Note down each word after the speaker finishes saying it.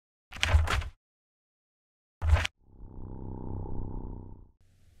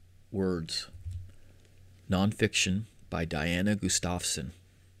Words. Nonfiction by Diana Gustafson.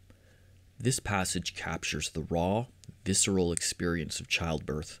 This passage captures the raw, visceral experience of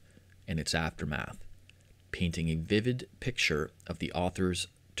childbirth and its aftermath, painting a vivid picture of the author's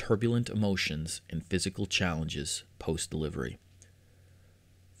turbulent emotions and physical challenges post-delivery.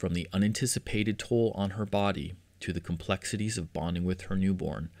 From the unanticipated toll on her body to the complexities of bonding with her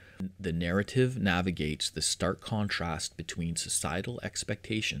newborn, the narrative navigates the stark contrast between societal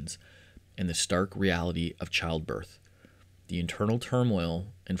expectations and the stark reality of childbirth. The internal turmoil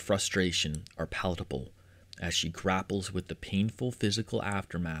and frustration are palatable as she grapples with the painful physical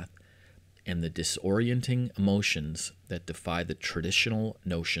aftermath and the disorienting emotions that defy the traditional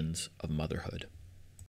notions of motherhood.